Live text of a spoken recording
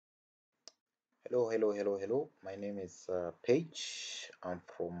Hello. My name is Paige. I'm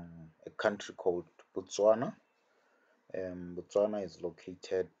from a country called Botswana. Botswana is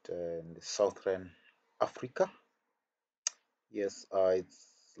located in the southern Africa. Yes,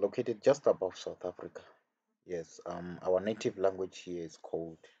 it's located just above South Africa. Yes, our native language here is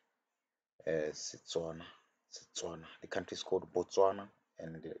called Setswana. Setswana. The country is called Botswana,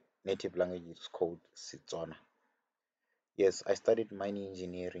 and the native language is called Setswana. Yes, I studied mining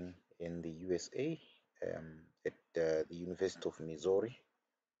engineering in the USA at the University of Missouri.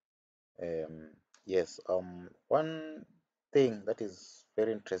 Yes, one thing that is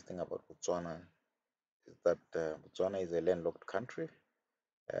very interesting about Botswana is that Botswana is a landlocked country.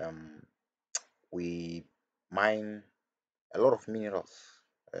 Um, we mine a lot of minerals,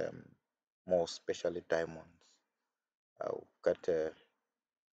 um, more especially diamonds. We've got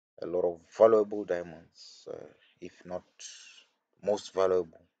a lot of valuable diamonds, if not most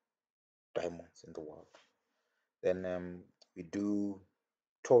valuable diamonds in the world. Then we do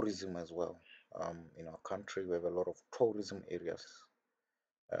tourism as well. In our country, we have a lot of tourism areas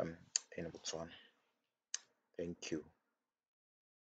um, in Botswana. Thank you.